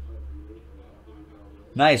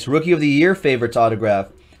 Nice. Rookie of the Year favorites autograph.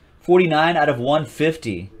 49 out of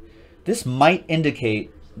 150. This might indicate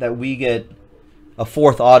that we get a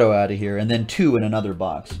fourth auto out of here and then two in another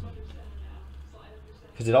box.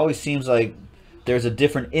 Because it always seems like there's a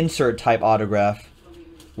different insert type autograph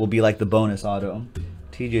will be like the bonus auto.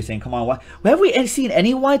 TJ saying, come on. Have we seen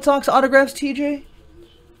any White Sox autographs, TJ?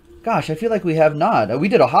 Gosh, I feel like we have not. We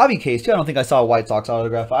did a hobby case, too. I don't think I saw a White Sox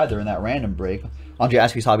autograph either in that random break on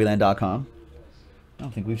JaspysHobbyland.com. I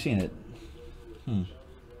don't think we've seen it.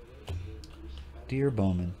 Dear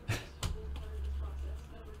Bowman.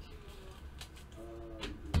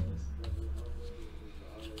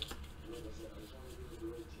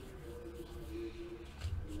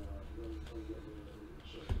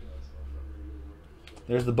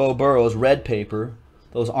 There's the Bo Burrows red paper.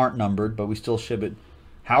 Those aren't numbered, but we still ship it.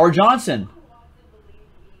 Howard Johnson.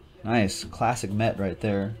 Nice. Classic Met right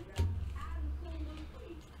there.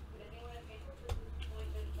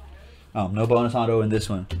 Oh, no bonus auto in this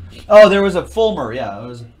one. Oh, there was a Fulmer. Yeah, it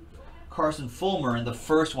was Carson Fulmer in the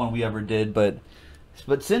first one we ever did. But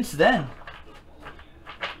since then,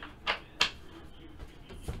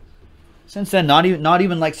 not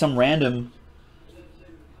even like some random,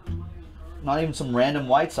 not even some random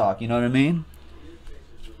White Sox. You know what I mean?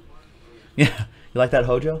 Yeah. You like that,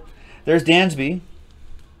 Hojo? There's Dansby.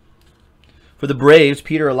 For the Braves,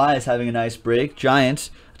 Peter Elias having a nice break.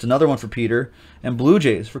 Giants, it's another one for Peter. And Blue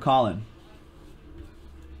Jays for Colin.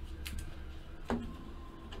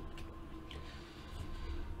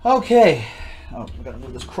 Okay. Oh, we got to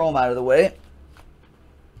move this chrome out of the way.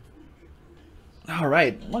 All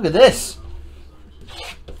right. Look at this.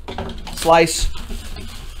 Slice.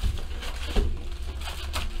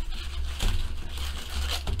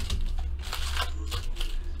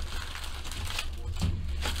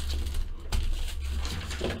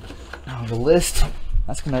 The list.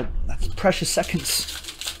 That's precious seconds.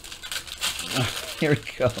 Here we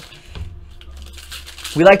go.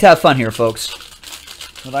 We like to have fun here, folks.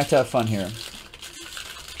 We like to have fun here.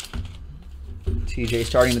 TJ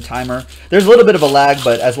starting the timer. There's a little bit of a lag,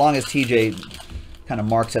 but as long as TJ kind of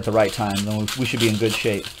marks at the right time, then we should be in good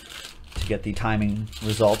shape to get the timing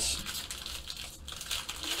results.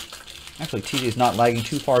 Actually, TJ's not lagging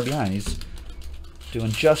too far behind. He's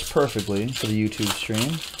doing just perfectly for the YouTube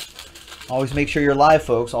stream. Always make sure you're live,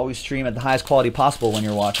 folks. Always stream at the highest quality possible when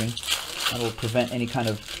you're watching. That will prevent any kind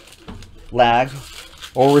of lag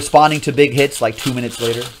or responding to big hits like 2 minutes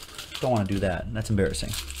later. Don't want to do that. That's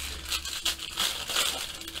embarrassing.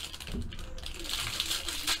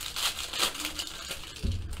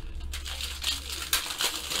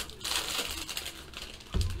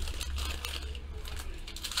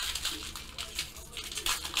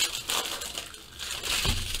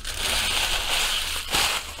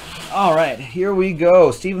 All right, here we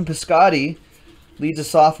go. Stephen Piscotty leads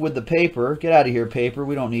us off with the paper. Get out of here, paper.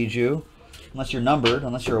 We don't need you. Unless you're numbered,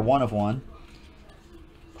 unless you're a 1 of 1.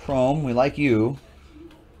 Chrome, we like you.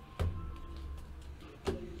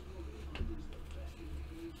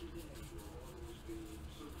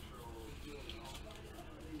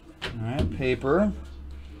 All right, paper.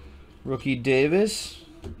 Rookie Davis.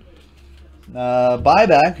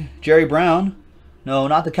 Buyback, Jerry Brown. No,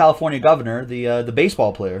 not the California governor, the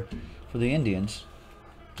baseball player for the Indians.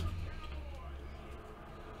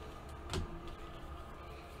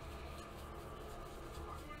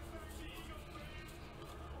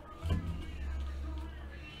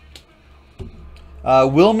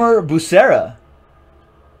 Wilmer Bucera.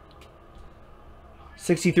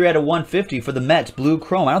 63 out of 150 for the Mets. Blue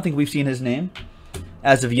Chrome. I don't think we've seen his name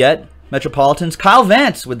as of yet. Metropolitans. Kyle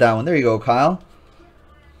Vance with that one. There you go, Kyle.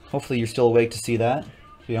 Hopefully you're still awake to see that. So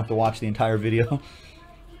you don't have to watch the entire video.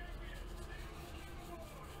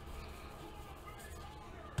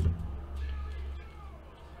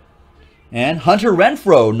 And Hunter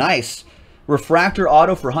Renfroe. Nice. Refractor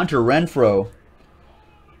auto for Hunter Renfroe.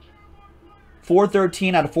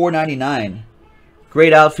 413 out of 499.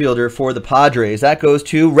 Great outfielder for the Padres. That goes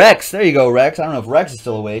to Rex. There you go, Rex. I don't know if Rex is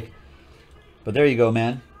still awake. But there you go,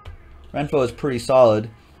 man. Renfroe is pretty solid.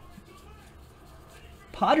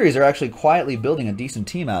 Padres are actually quietly building a decent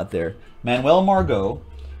team out there. Manuel Margot,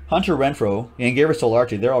 Hunter Renfroe, and Gabriel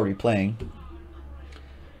Solarte. They're already playing.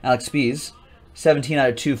 Alex Spies, 17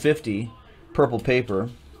 out of 250. Purple paper.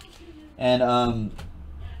 And,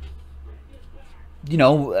 you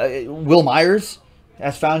know, Will Myers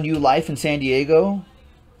has found new life in San Diego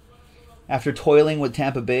after toiling with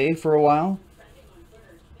Tampa Bay for a while.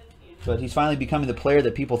 But he's finally becoming the player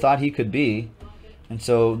that people thought he could be. And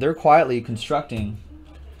so they're quietly constructing,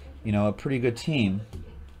 you know, a pretty good team.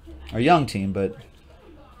 A young team, but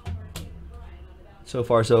so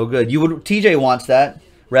far so good. TJ wants that,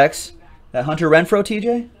 Rex. That Hunter Renfroe,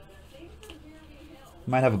 TJ? You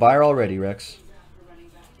might have a buyer already, Rex.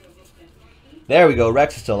 There we go.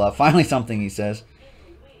 Rex is still up. Finally something, he says.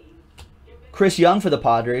 Chris Young for the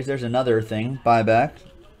Padres. There's another thing. Buyback.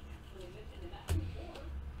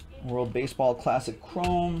 World Baseball Classic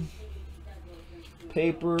Chrome.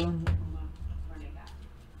 Paper.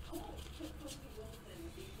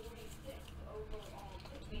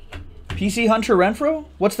 PC Hunter Renfroe?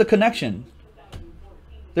 What's the connection?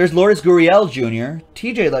 There's Lourdes Gurriel Jr.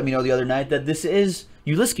 TJ let me know the other night that this is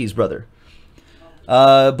Ulysses' brother.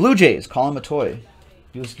 Blue Jays, Colin Matoy.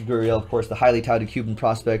 Ulysses Gurriel, of course, the highly touted Cuban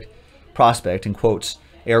prospect in quotes,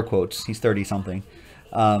 air quotes. He's 30-something.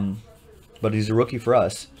 But he's a rookie for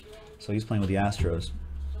us. So he's playing with the Astros.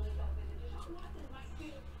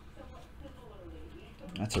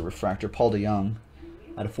 That's a refractor. Paul DeYoung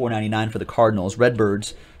out of 499 for the Cardinals.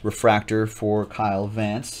 Redbirds refractor for Kyle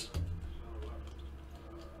Vance.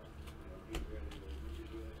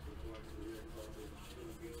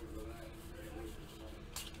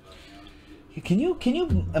 Can you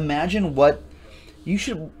imagine what we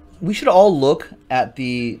should all look at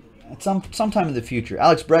sometime in the future.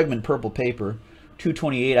 Alex Bregman, purple paper,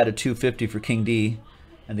 228 out of 250 for King D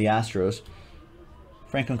and the Astros.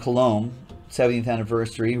 Franklin Colomb, 70th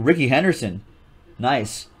anniversary. Ricky Henderson,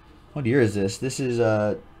 nice. What year is this? This is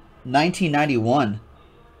 1991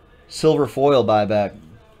 silver foil buyback.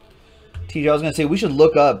 TJ, I was gonna say we should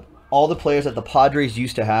look up all the players that the Padres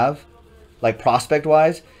used to have, like prospect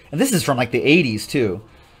wise. And this is from like the 80s too,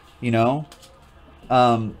 you know.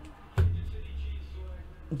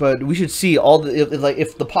 But we should see all the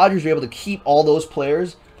if the Padres were able to keep all those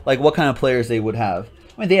players, like what kind of players they would have.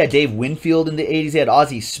 I mean, they had Dave Winfield in the 80s. They had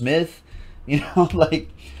Ozzie Smith, you know, like,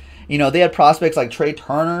 you know, they had prospects like Trey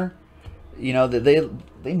Turner. You know, that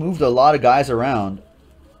they moved a lot of guys around.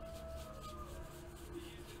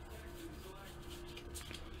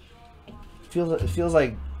 It feels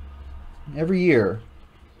like every year.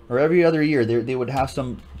 Or every other year, they would have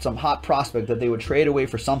some hot prospect that they would trade away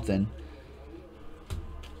for something.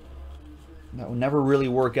 That would never really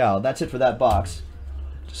work out. That's it for that box.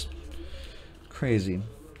 Just crazy.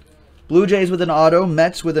 Blue Jays with an auto,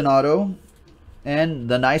 Mets with an auto, and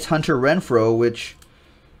the nice Hunter Renfroe, which,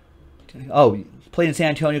 oh, played in San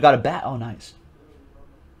Antonio, got a bat. Oh, nice.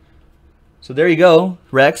 So there you go,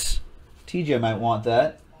 Rex. TJ might want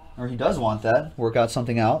that, or he does want that. Work out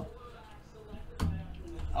something out.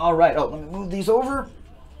 All right, let me move these over.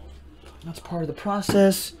 That's part of the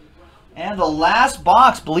process. And the last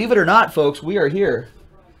box, believe it or not, folks, we are here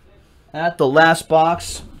at the last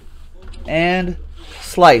box. And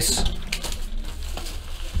slice.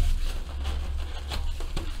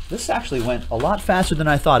 This actually went a lot faster than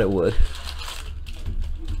I thought it would.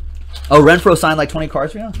 Oh, Renfroe signed like 20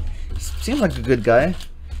 cards for you? Seems like a good guy.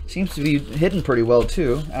 Seems to be hitting pretty well,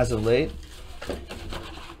 too, as of late.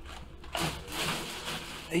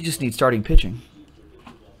 They just need starting pitching.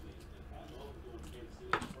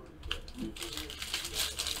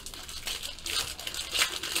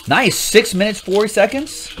 Nice. 6 minutes, 40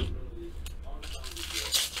 seconds.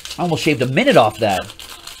 I almost shaved a minute off that.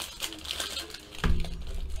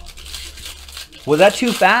 Was that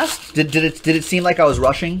too fast? Did it seem like I was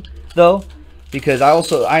rushing, though? Because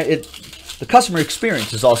the customer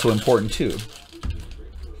experience is also important, too.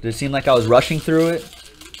 Did it seem like I was rushing through it?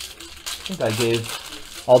 I think I gave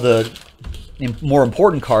all the more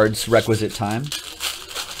important cards requisite time.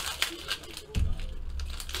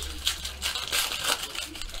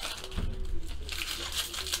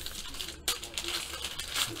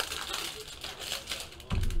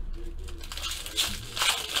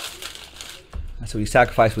 So we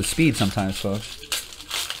sacrifice with speed sometimes, folks.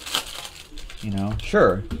 You know,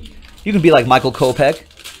 sure. You can be like Michael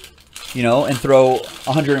Kopech, you know, and throw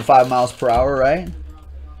 105 miles per hour, right?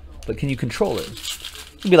 But can you control it?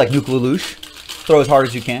 You can be like Nuke Lelouch. Throw as hard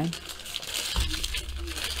as you can.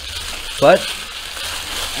 But,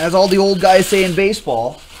 as all the old guys say in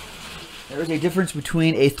baseball, there is a difference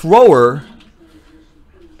between a thrower,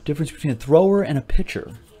 and a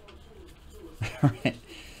pitcher. Right.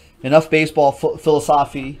 Enough baseball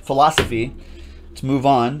philosophy. Let's move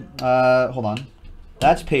on. Hold on.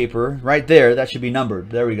 That's paper right there. That should be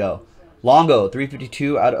numbered. There we go. Longo,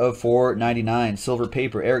 352 out of 499. Silver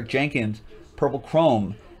paper. Eric Jenkins, purple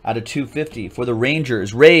chrome out of 250. For the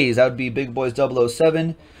Rangers. Rays, that would be Big Boys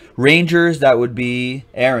 007. Rangers, that would be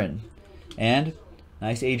Aaron. And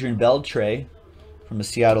nice Adrian Beltre from the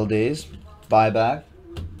Seattle days. Buyback.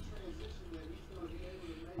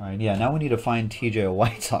 All right, yeah, now we need to find TJ a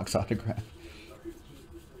White Sox autograph.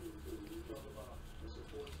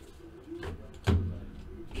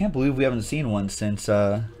 Can't believe we haven't seen one since,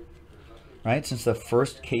 right, since the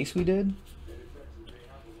first case we did.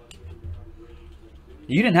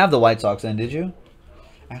 You didn't have the White Sox then, did you?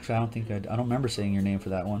 Actually, I don't remember saying your name for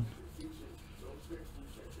that one.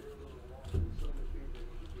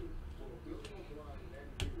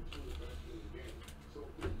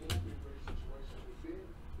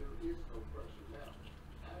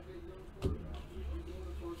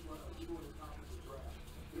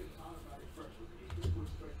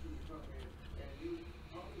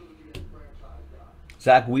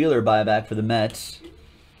 Zach Wheeler buyback for the Mets.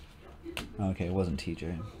 Okay, it wasn't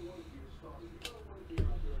TJ.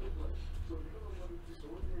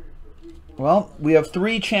 Well, we have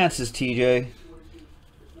 3 chances, TJ.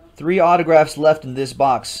 3 autographs left in this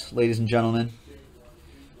box, ladies and gentlemen.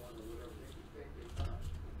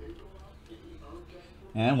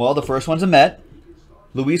 And, well, the first one's a Met.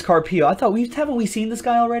 Luis Carpio. I thought, haven't we seen this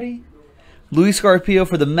guy already? Luis Carpio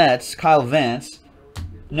for the Mets. Kyle Vance.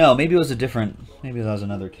 No, maybe it was a different... Maybe that was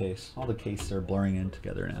another case. All the cases are blurring in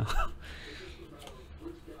together now.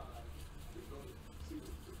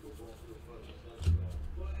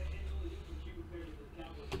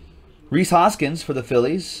 Rhys Hoskins for the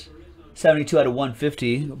Phillies. 72 out of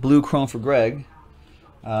 150. Blue chrome for Greg.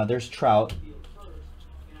 There's Trout.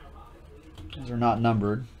 Those are not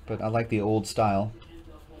numbered, but I like the old style.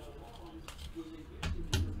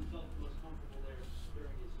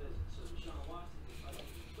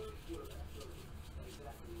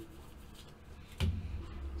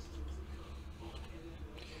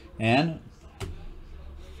 And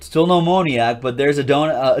still no Moniak, but there's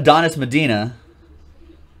Adonis Medina.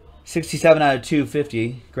 67 out of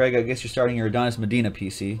 250. Greg, I guess you're starting your Adonis Medina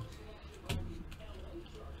PC.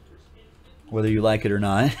 Whether you like it or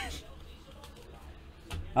not.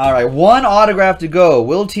 All right, 1 autograph to go.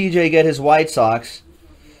 Will TJ get his White Sox?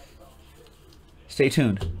 Stay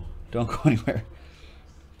tuned. Don't go anywhere.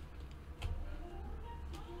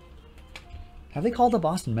 Have they called the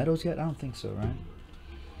Boston Meadows yet? I don't think so, right?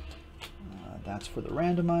 That's for the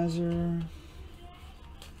randomizer.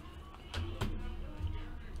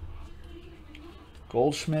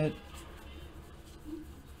 Goldschmidt.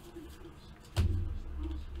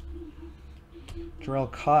 Jarrell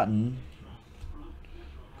Cotton.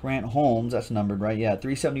 Grant Holmes, that's numbered, right? Yeah,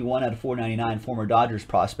 371 out of 499, former Dodgers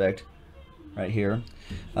prospect right here.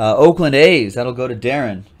 Oakland A's, that'll go to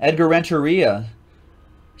Darren. Edgar Renteria.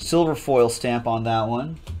 Silver foil stamp on that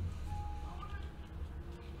one.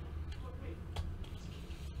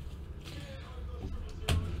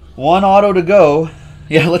 One auto to go.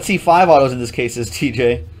 Yeah, let's see 5 autos in this case, is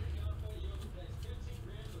TJ.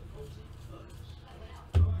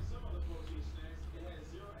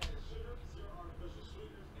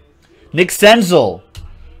 Nick Senzel.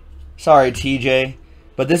 Sorry, TJ.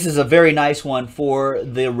 But this is a very nice one for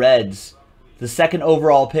the Reds. The 2nd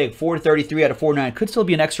overall pick. 433 out of 49. Could still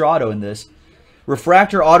be an extra auto in this.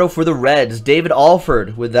 Refractor auto for the Reds. David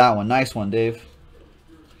Alford with that one. Nice one, Dave.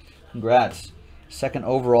 Congrats. 2nd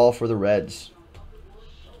overall for the Reds.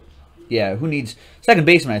 Yeah, who needs... 2nd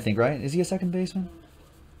baseman, I think, right? Is he a 2nd baseman?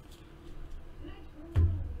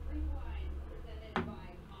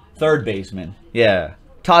 3rd baseman. Yeah.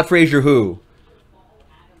 Todd Frazier, who?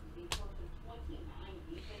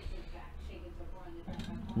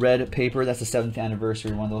 Red paper. That's the 7th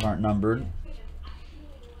anniversary one. Those aren't numbered.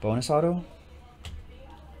 Bonus auto?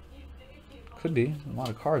 Could be. A lot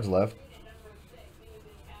of cards left.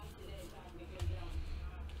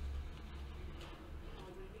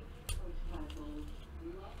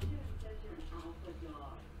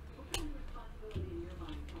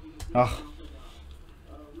 Oh.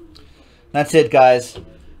 That's it, guys.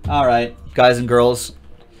 All right. guys and girls,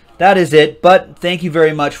 that is it. But thank you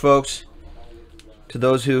very much, folks, to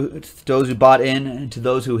those who bought in, and to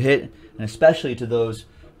those who hit, and especially to those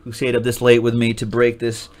who stayed up this late with me to break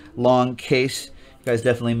this long case. You guys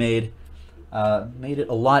definitely made it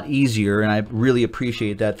a lot easier, and I really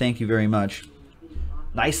appreciate that. Thank you very much.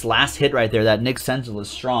 Nice last hit right there. That Nick Senzel is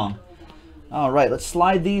strong. All right, let's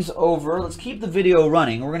slide these over. Let's keep the video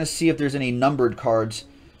running. We're going to see if there's any numbered cards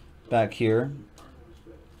back here.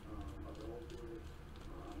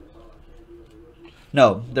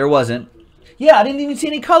 No, there wasn't. Yeah, I didn't even see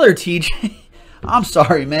any color, TJ. I'm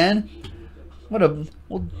sorry, man.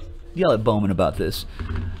 We'll yell at Bowman about this.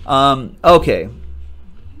 Okay.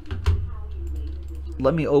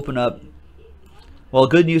 Let me open up. Well,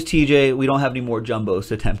 good news, TJ. We don't have any more jumbos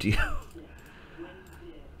to tempt you.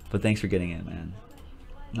 But thanks for getting in, man.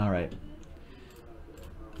 All right.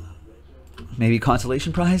 Maybe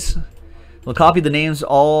consolation prize? We'll copy the names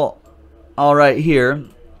all right here.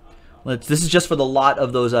 This is just for the lot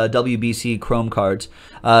of those WBC Chrome cards.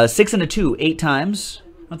 6 and a 2, 8 times.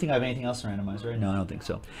 I don't think I have anything else to randomize, right? No, I don't think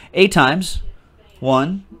so. 8 times.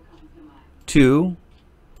 1, 2,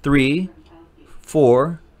 3,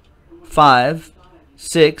 4, 5,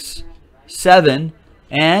 6, 7,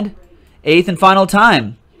 and 8th and final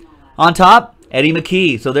time. On top, Eddie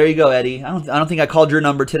McKee. So there you go, Eddie. I don't think I called your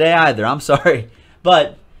number today either. I'm sorry,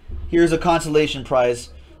 but here's a consolation prize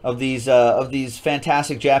of these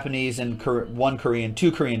fantastic Japanese and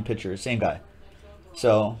two Korean pitchers. Same guy.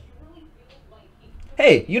 So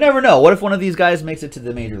hey, you never know. What if one of these guys makes it to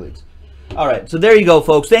the major leagues? All right, so there you go,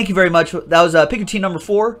 folks. Thank you very much. That was pick your team number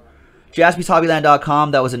 4.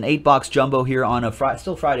 JaspysHobbyland.com. That was an 8-box jumbo here on a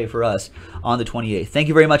still Friday for us on the 28th. Thank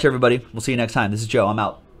you very much, everybody. We'll see you next time. This is Joe. I'm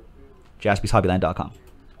out. JaspysHobbyland.com.